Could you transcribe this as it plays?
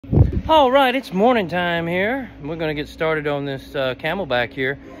All right, it's morning time here. We're gonna get started on this Camelback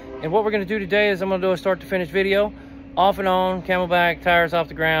here. And what we're gonna do today is I'm gonna do a start to finish video. Off and on, Camelback, tires off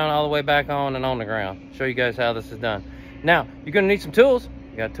the ground, all the way back on and on the ground. Show you guys how this is done. Now, you're gonna need some tools.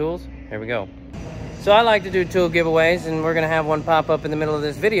 You got tools? Here we go. So I like to do tool giveaways, and we're gonna have one pop up in the middle of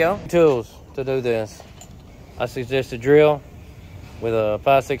this video. Tools to do this. I suggest a drill with a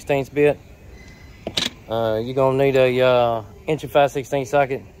 5/16 bit. You're gonna need a inch and 5/16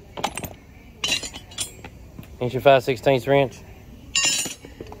 socket. Inch and 5/16 wrench.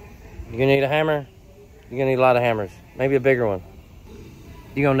 You're gonna need a hammer. You're gonna need a lot of hammers. Maybe a bigger one.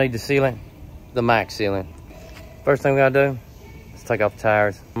 You're gonna need the sealant, the Mack sealant. First thing we gotta do is take off the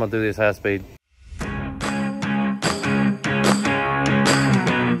tires. I'm gonna do this high speed.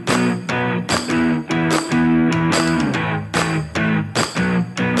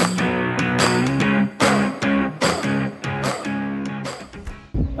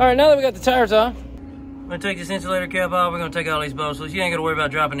 All right, now that we got the tires off, I'm gonna take this insulator cap off. We're gonna take all these bolts loose. You ain't gotta worry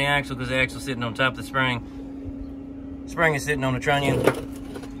about dropping the axle because the axle's sitting on top of the spring. Spring is sitting on the trunnion,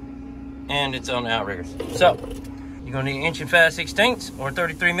 and it's on the outriggers. So, you're gonna need an inch and 5/16 or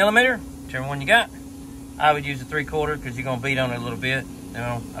 33 millimeter, whichever one you got. I would use a 3/4 because you're gonna beat on it a little bit. You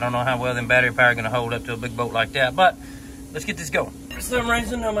know, I don't know how well them battery power are gonna hold up to a big boat like that, but let's get this going. For some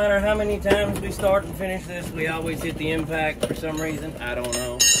reason, no matter how many times we start and finish this, we always hit the impact for some reason. I don't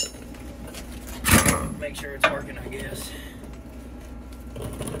know. Make sure it's working, I guess.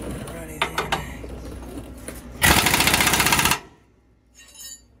 Alrighty then.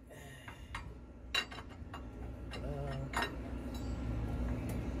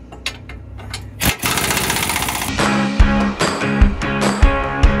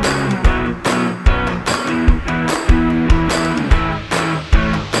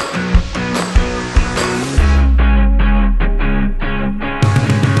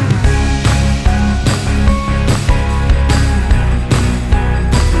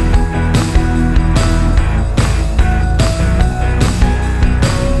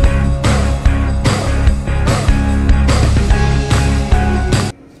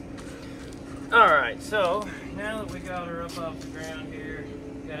 So now that we got her up off the ground here,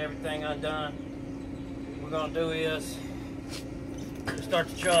 got everything undone, what we're gonna do is start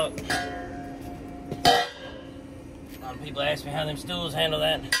the truck. A lot of people ask me how them stools handle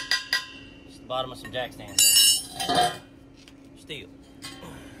that. It's the bottom of some jack stands. Steel.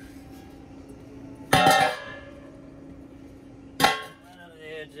 Right out of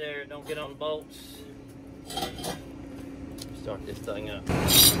the edge there, don't get on the bolts. Start this thing up.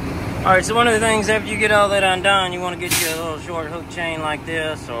 All right, so one of the things after you get all that undone, you want to get you a little short hook chain like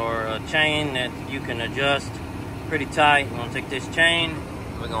this, or a chain that you can adjust pretty tight. You want to take this chain,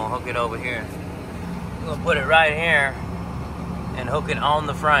 we're going to hook it over here. We're going to put it right here and hook it on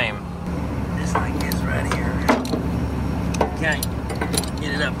the frame. Just like this right here. Okay,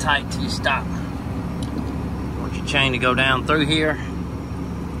 get it up tight till you stop. Want your chain to go down through here.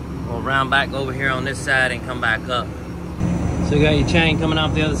 We'll round back over here on this side and come back up. So you got your chain coming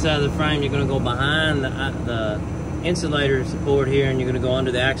off the other side of the frame. You're going to go behind the insulator support here, and you're going to go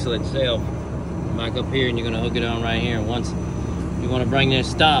under the axle itself. Back up here, and you're going to hook it on right here. And once you want to bring this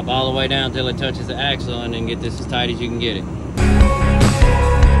stop all the way down until it touches the axle, and then get this as tight as you can get it.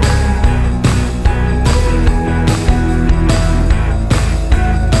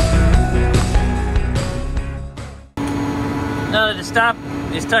 Now that the stop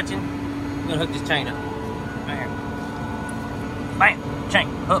is touching, I'm going to hook this chain up. Right here. Bam, chain,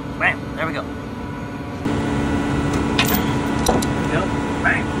 hook, bam, there we go. There we go,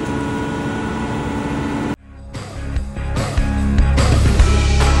 bam.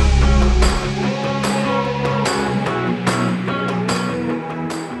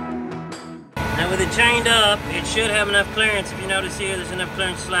 Now with it chained up, it should have enough clearance. If you notice here, there's enough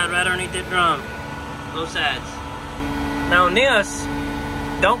clearance to slide right underneath that drum. Both sides. Now on this,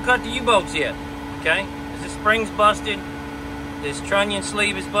 don't cut the U-bolts yet, okay? Because the spring's busted. This trunnion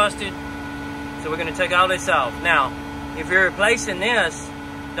sleeve is busted, so we're gonna take all this off. Now, if you're replacing this,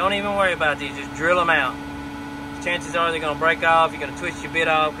 don't even worry about these, just drill them out. Chances are they're gonna break off, you're gonna twist your bit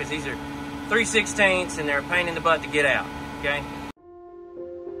off, because these are 3/16 and they're a pain in the butt to get out, okay?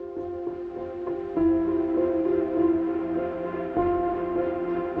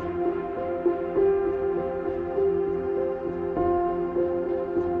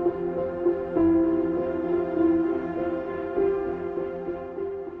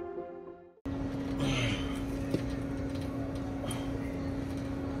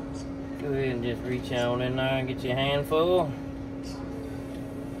 Go ahead and just reach on in there and get your handful.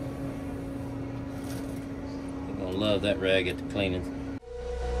 You're gonna love that rag at the cleaning.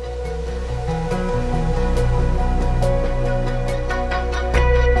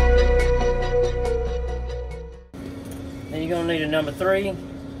 number 3,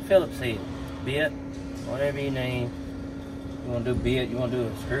 Phillips head, bit, whatever you need. You want to do bit, you want to do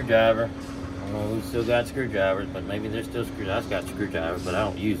a screwdriver. I don't know, we still got screwdrivers, but maybe there's still screwdrivers. I've got screwdrivers, but I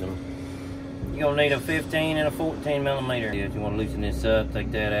don't use them. You're going to need a 15 and a 14 millimeter. If you want to loosen this up,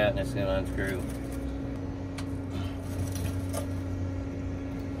 take that out, and it's going to unscrew.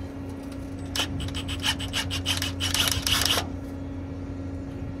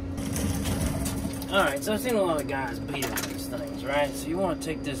 Alright, so I've seen a lot of guys beat on these things, right? So you want to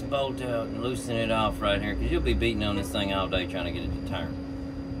take this bolt out and loosen it off right here, because you'll be beating on this thing all day trying to get it to turn.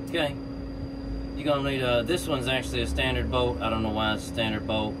 Okay. You're going to need this one's actually a standard bolt. I don't know why it's a standard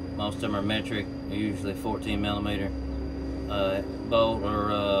bolt. Most of them are metric. They're usually 14 millimeter bolt,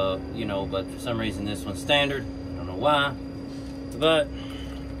 or, you know, but for some reason this one's standard. I don't know why. But,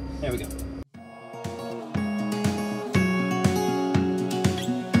 here we go.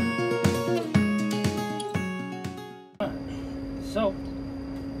 So,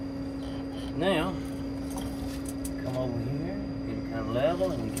 now, come over here, get it kind of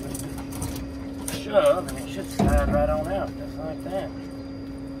level, and you give it a shove, and it should slide right on out, just like that.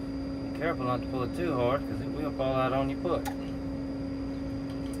 Be careful not to pull it too hard, because it will fall out on your foot.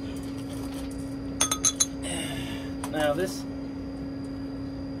 Now, this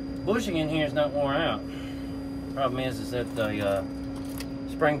bushing in here is not worn out. Problem is that the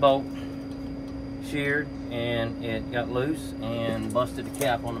spring bolt sheared and it got loose and busted the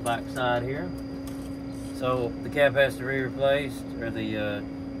cap on the back side here. So the cap has to be replaced, or the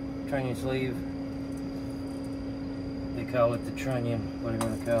trunnion sleeve. They call it the trunnion, what do you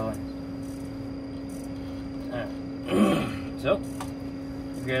want to call it? Alright. So,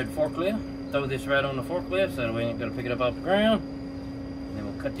 grab the forklift, throw this right on the forklift so that we ain't gonna pick it up off the ground. And then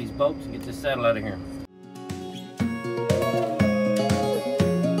we'll cut these bolts and get this saddle out of here.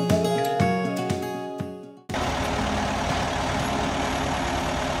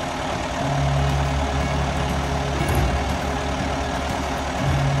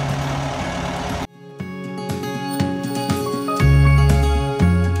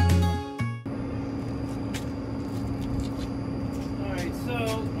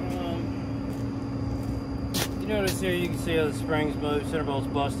 Notice here you can see how the springs move, center bolt's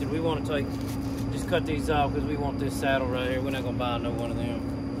busted. We want to just cut these off because we want this saddle right here. We're not going to buy no one of them.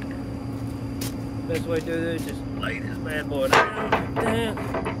 Best way to do this is just lay this bad boy down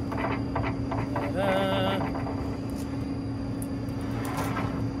like that.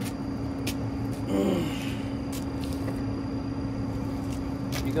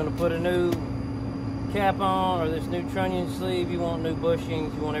 You're going to put a new cap on, or this new trunnion sleeve. You want new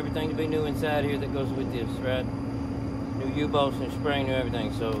bushings, you want everything to be new inside here that goes with this, right? New U-bolts and spring, new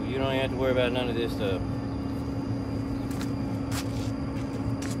everything, so you don't have to worry about none of this stuff.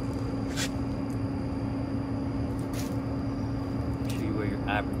 Make sure you wear your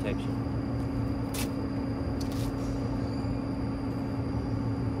eye protection.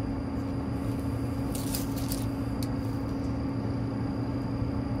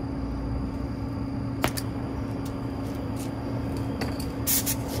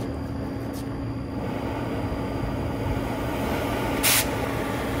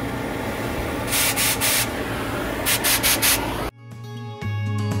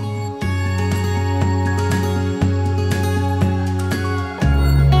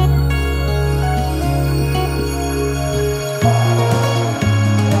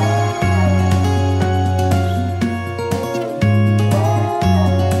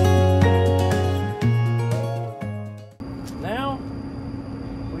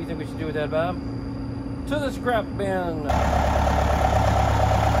 Bob, to the scrap bin.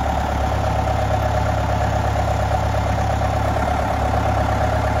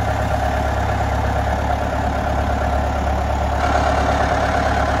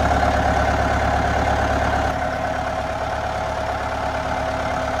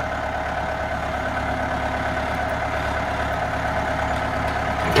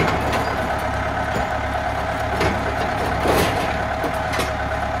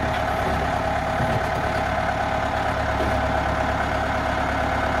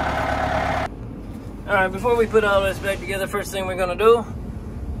 Alright, before we put all this back together, first thing we're going to do,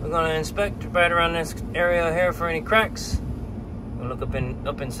 we're going to inspect right around this area here for any cracks. We'll look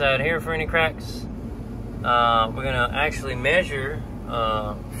up inside here for any cracks. We're going to actually measure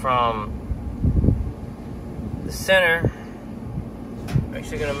from the center. We're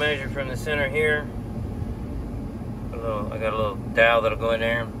actually going to measure from the center here. I got a little dowel that'll go in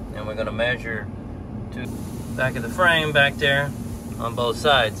there, and we're going to measure to the back of the frame back there on both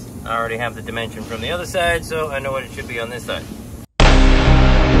sides. I already have the dimension from the other side, so I know what it should be on this side.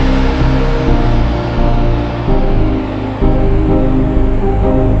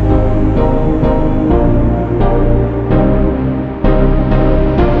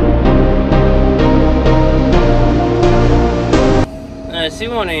 so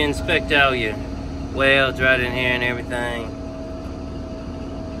you want to inspect all your welds right in here and everything.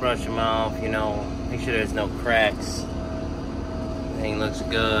 Brush them off, you know, make sure there's no cracks. Everything looks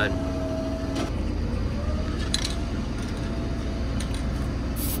good.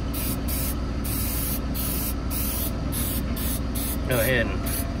 Go ahead and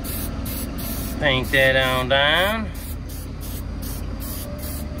paint that on down.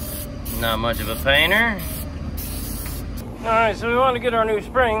 Not much of a painter. Alright, so we want to get our new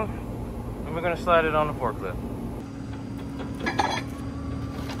spring, and we're going to slide it on the forklift.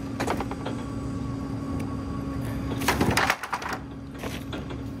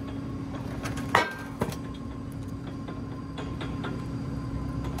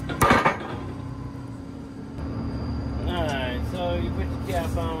 Alright, so you put your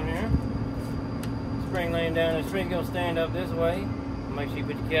cap on here. Spring laying down, the spring going to stand up this way. Make sure you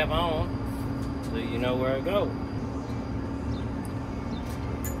put your cap on so you know where it goes.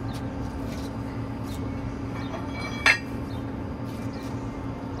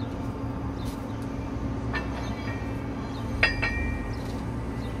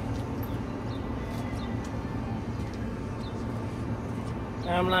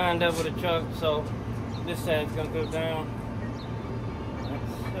 I'm lined up with a truck, so this side's gonna go down. Like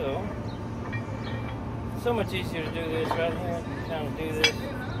so much easier to do this right here. Kind of do this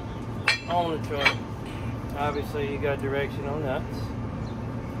on the truck. Obviously, you got directional nuts.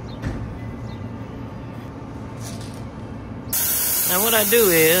 Now, what I do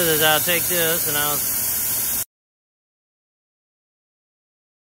is I'll take this and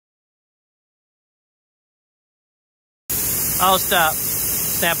I'll stop.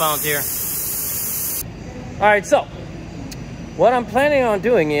 Snap-ons here. All right, so what I'm planning on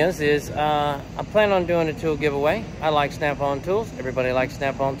doing is I'm planning on doing a tool giveaway. I like Snap-on tools. Everybody likes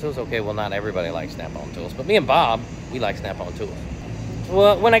Snap-on tools. Okay, well, not everybody likes Snap-on tools, but me and Bob, we like Snap-on tools.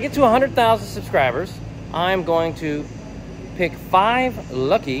 Well, when I get to 100,000 subscribers, I'm going to pick 5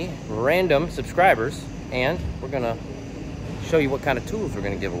 lucky random subscribers, and we're gonna show you what kind of tools we're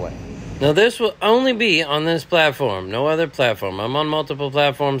gonna give away. Now, this will only be on this platform, no other platform. I'm on multiple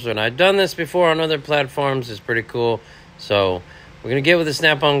platforms, and I've done this before on other platforms. It's pretty cool. So we're going to get with the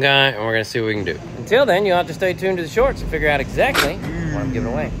Snap-on guy, and we're going to see what we can do. Until then, you'll have to stay tuned to the shorts and figure out exactly what I'm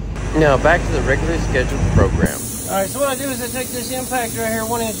giving away. Now, back to the regularly scheduled program. All right, so what I do is I take this impact right here,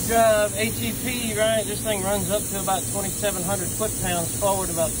 1-inch drive, HEP, right? This thing runs up to about 2,700 foot-pounds forward,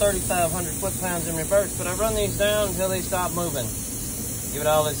 about 3,500 foot-pounds in reverse. But I run these down until they stop moving. Give it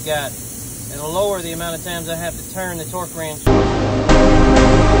all it's got. It'll lower the amount of times I have to turn the torque wrench.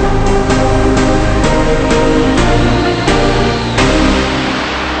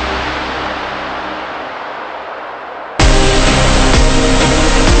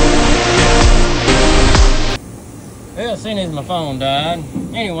 Well, seeing as my phone died.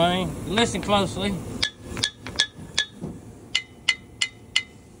 Anyway, listen closely.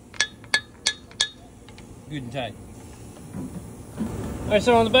 Good and tight. Alright,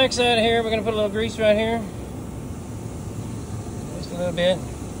 so on the back side here, we're going to put a little grease right here. Just a little bit.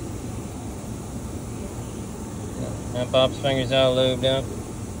 Now Bob's finger's all lubed up.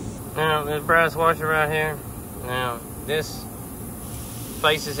 Now, there's brass washer right here. Now, this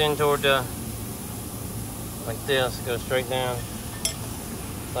faces in toward the, like this, goes straight down,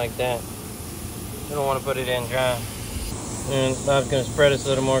 like that. You don't want to put it in dry. And Bob's going to spread us a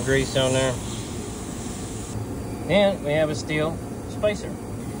little more grease on there. And we have a steel spacer.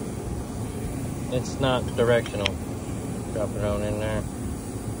 It's not directional. Drop it on in there.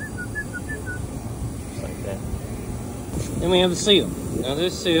 Just like that. Then we have the seal. Now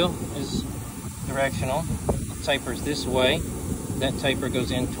this seal is directional. It tapers this way. That taper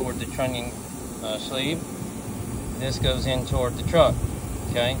goes in toward the trunnion sleeve. This goes in toward the truck.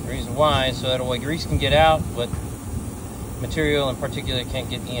 Okay, the reason why is so that way grease can get out, but material in particular can't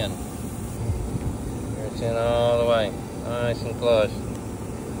get in. It's in all the way. Nice and flush.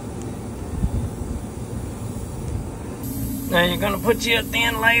 Now you're going to put you a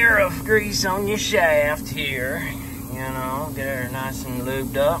thin layer of grease on your shaft here. You know, get her nice and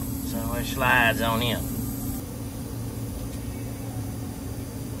lubed up so it slides on in.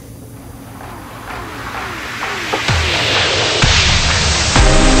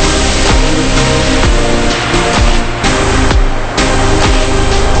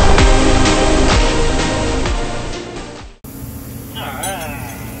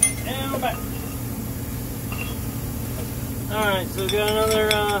 Alright, so we got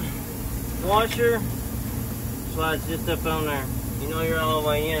another washer. Slides just up on there. You know you're all the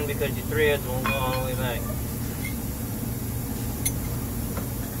way in because your threads won't go all the way back.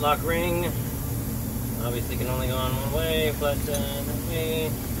 Lock ring Obviously can only go on one way, flat side that way.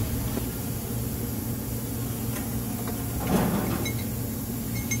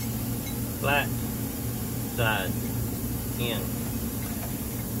 Flat side in.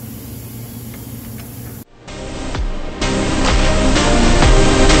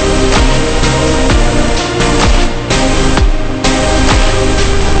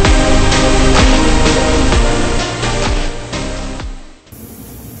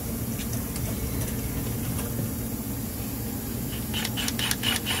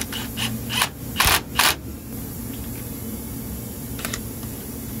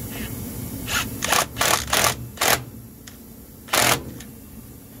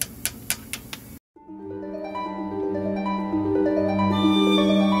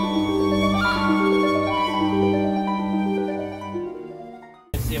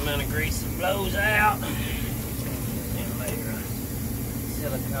 The amount of grease that blows out, and layer of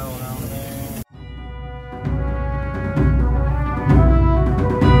silicone on there.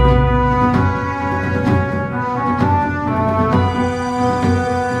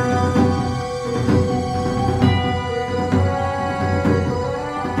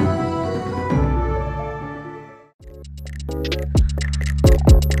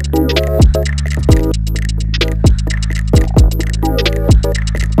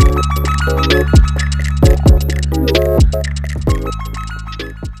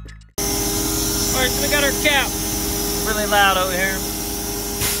 Alright, so we got our cap. Really loud over here.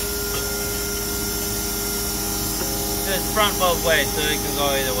 It's front both ways, so it can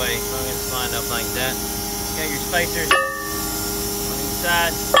go either way as long as it's lined up like that. Got your spacers on each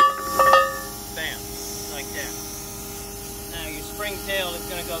side. Bam, like that. Now your spring tail is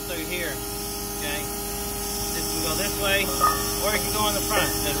going to go through here. Okay? This can go this way, or it can go in the front.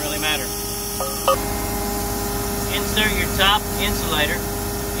 Doesn't really matter. Insert your top insulator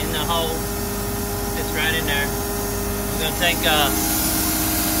in the hole. Fits right in there. I'm going to take a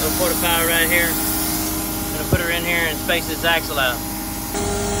little porta potty right here. I'm going to put her in here and space this axle out.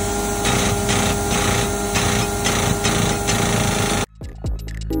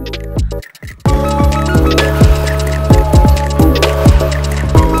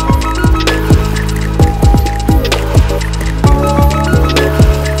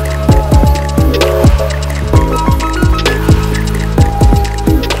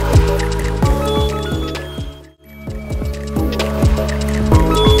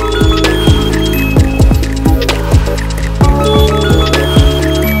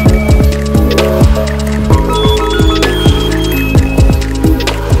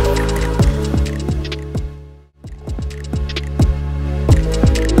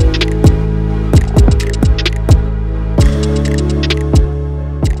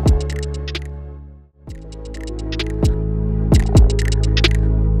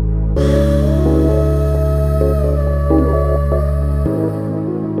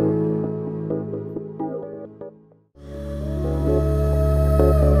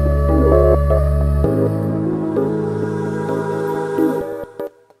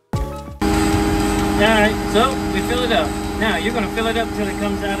 Alright, so we fill it up. Now you're going to fill it up until it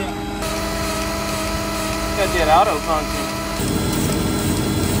comes out of... Got that auto function.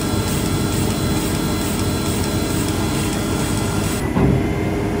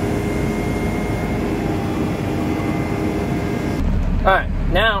 Alright,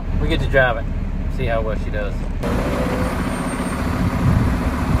 now we get to drive it. See how well she does.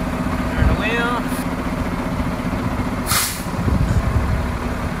 Turn the wheel.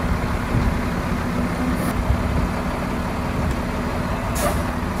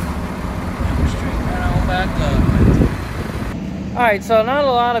 Alright, so not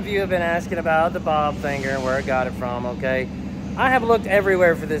a lot of you have been asking about the bob finger and where I got it from, okay? I have looked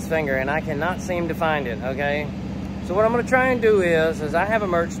everywhere for this finger and I cannot seem to find it, okay? So what I'm going to try and do is I have a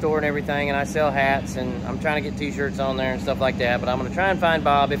merch store and everything and I sell hats and I'm trying to get t-shirts on there and stuff like that, but I'm going to try and find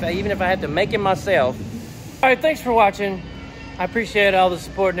Bob, even if I had to make him myself. Alright, thanks for watching. I appreciate all the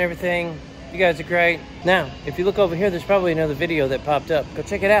support and everything. You guys are great. Now, if you look over here, there's probably another video that popped up. Go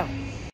check it out.